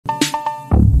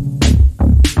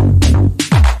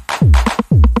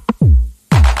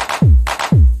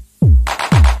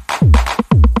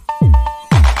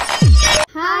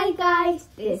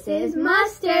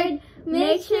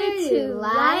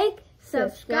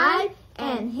subscribe,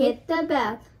 and hit the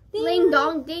bell. Ding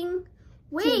dong ding.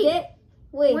 Wait.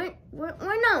 We're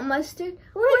not mustard.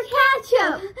 We're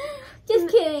ketchup. Just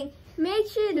kidding. Make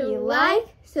sure to like,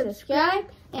 subscribe,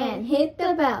 and hit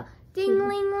the bell. Ding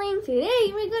ling ling.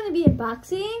 Today we're going to be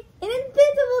unboxing an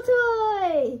invisible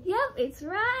toy. Yep, it's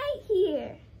right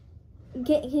here.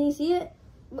 Can you see it?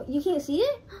 You can't see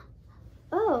it?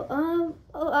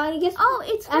 I guess. Oh,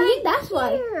 it's right I think that's here.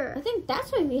 why. I think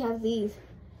that's why we have these.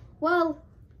 Well,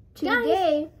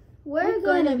 today we're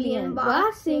going to be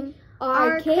unboxing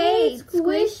Arcade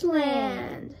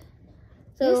Squishland.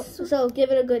 So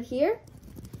give it a good hear.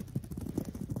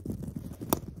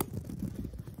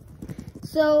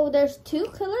 So there's two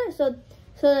colors. So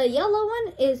the yellow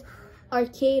one is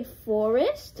Arcade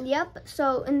Forest. Yep.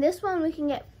 So in this one we can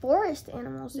get forest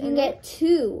animals. You can get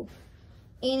two.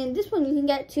 And in this one you can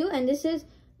get two, and this is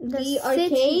the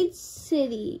Arcade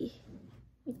City.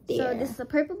 Right so this is a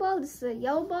purple ball, this is a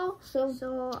yellow ball. So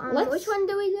which one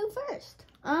do we do first?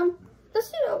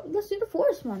 Let's do the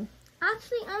forest one.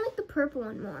 Actually, I like the purple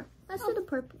one more. Let's do the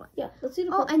purple one. Yeah, let's do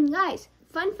the purple. Oh, and guys,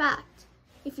 fun fact.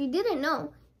 If you didn't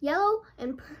know, yellow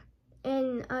and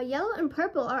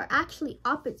purple are actually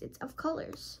opposites of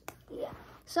colors. Yeah.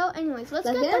 So anyways, let's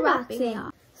get the wrapping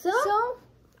off. So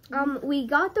we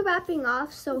got the wrapping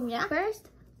off. So yeah. First,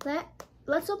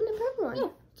 let's open the purple one. Yeah,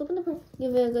 let's open the purple.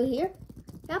 Give it a go here.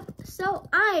 Yep. So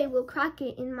I will crack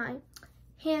it in my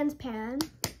hands pan.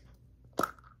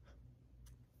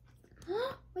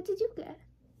 What did you get?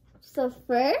 So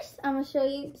first, I'm gonna show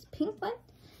you this pink one.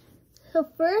 So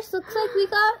first, looks like we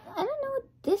got, I don't know what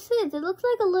this is. It looks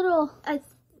like a little. It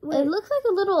looks like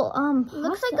a little It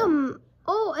looks like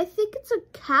oh, I think it's a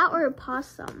cat or a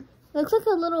possum. Looks like a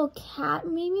little cat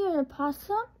maybe, or a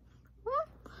possum.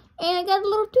 And I got a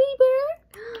little teddy bear.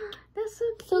 That's so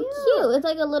cute. So cute. It's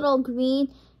like a little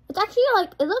green. It's actually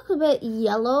like, it looks a bit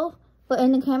yellow, but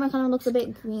in the camera it kind of looks a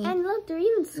bit green. And look, they're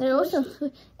even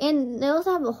squishy. And they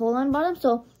also have a hole on the bottom,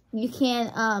 so you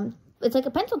can, it's like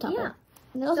a pencil topper. Yeah.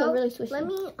 And they're also really squishy. Let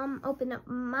me open up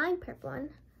my purple one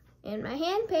in my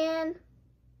hand pan.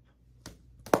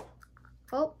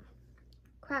 Oh,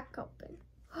 crack open.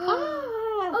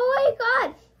 Oh my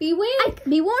god! Be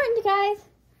warned, guys.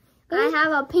 I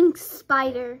have a pink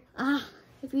spider.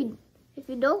 If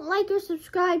you don't like or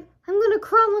subscribe, I'm gonna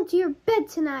crawl into your bed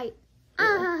tonight.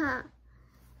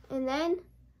 And then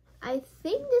I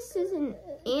think this is an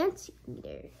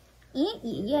anteater.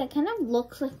 Yeah, it kind of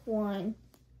looks like one.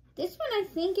 This one I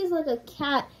think is like a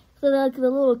cat. So like the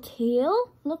little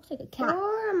tail looks like a cat.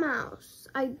 Or a mouse.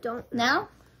 I don't know. Now,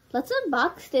 let's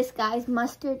unbox this guy's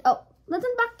mustard. Oh, let's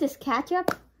unbox this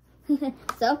ketchup.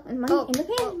 So, in the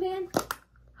pan.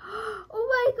 Oh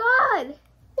my god!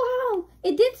 Wow!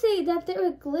 It did say that they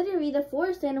were glittery, the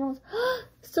forest animals.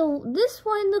 So this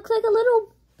one looks like a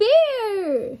little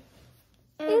bear.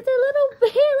 It's a little bear.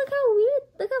 Look how weird.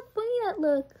 Look how funny that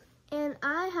looks. And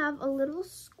I have a little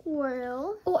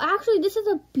squirrel. Oh, actually, this is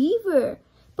a beaver.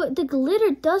 But the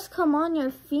glitter does come on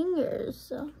your fingers.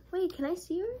 So. Wait, can I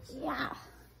see yours? Yeah,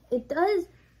 it does.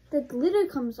 The glitter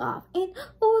comes off. And,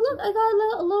 oh, look, I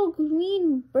got a little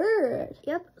green bird.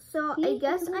 Yep, so I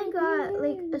guess I got,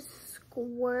 like, a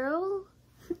squirrel.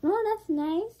 Oh, that's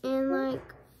nice. And,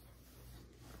 like,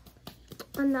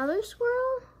 another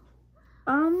squirrel.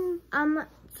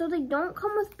 So they don't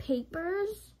come with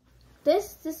papers.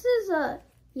 This is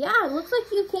yeah, it looks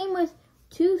like you came with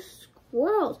two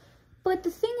squirrels. But the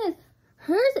thing is,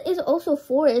 hers is also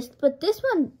forest, but this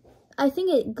one, I think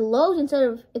it glows instead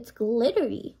of it's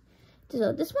glittery.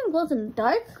 So this one glows in the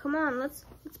dark. Come on, let's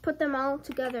put them all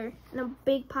together in a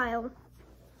big pile.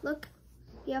 Look,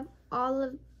 you have all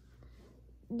of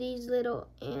these little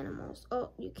animals. Oh,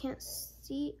 you can't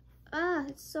see.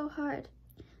 It's so hard.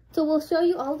 So we'll show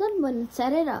you all of them when we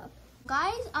set it up.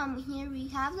 Guys, here we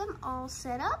have them all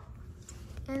set up.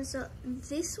 And so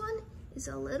this one is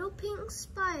a little pink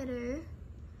spider.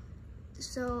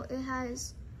 So it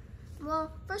has,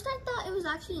 well, first I thought it was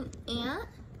actually an ant,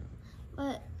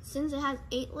 but since it has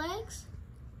 8 legs,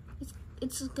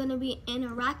 it's gonna be an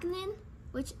arachnid,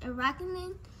 which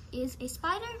arachnid is a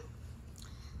spider.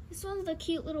 This one's the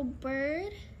cute little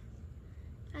bird.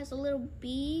 Has a little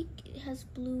beak. It has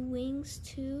blue wings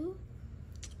too.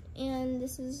 And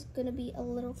this is gonna be a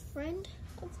little friend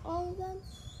of all of them.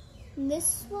 And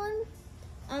this one,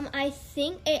 I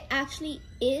think it actually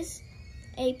is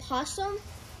a possum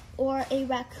or a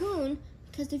raccoon,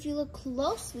 because if you look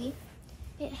closely,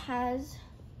 it has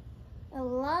a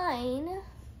line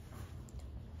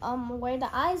where the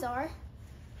eyes are.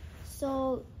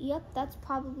 So yep, that's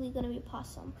probably gonna be a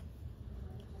possum.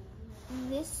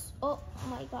 This, oh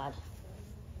my god.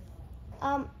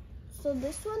 So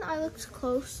this one I looked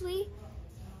closely,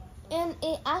 and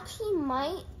it actually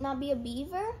might not be a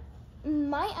beaver. It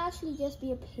might actually just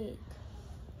be a pig.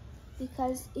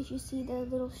 Because if you see the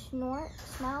little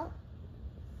snout,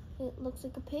 it looks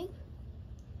like a pig.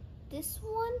 This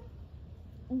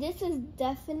one, this is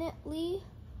definitely,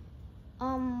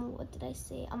 what did I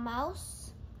say? A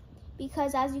mouse.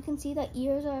 Because as you can see, the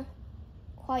ears are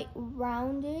quite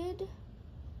rounded.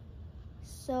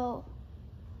 So,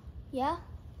 yeah.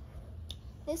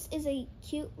 This is a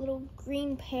cute little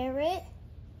green parrot.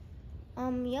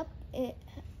 Yep,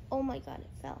 oh my god, it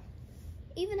fell.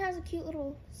 Even has a cute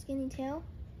little skinny tail.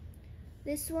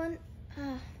 This one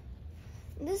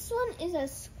is a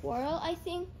squirrel, I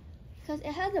think, because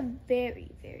it has a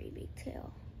very, very big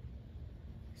tail.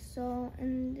 So,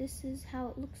 and this is how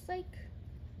it looks like.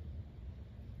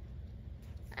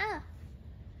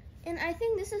 And I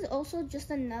think this is also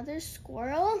just another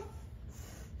squirrel,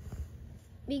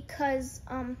 because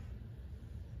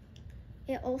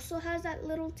it also has that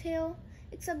little tail.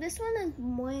 Except this one is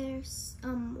more,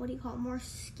 more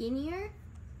skinnier.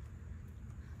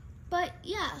 But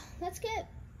yeah, let's get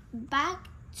back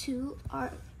to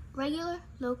our regular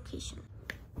location.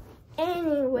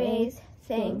 Anyways,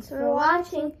 thanks for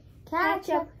watching. Catch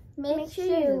up. Make sure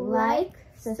you like,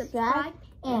 subscribe,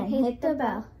 and hit the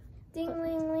bell. Ding,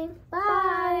 ling, ling.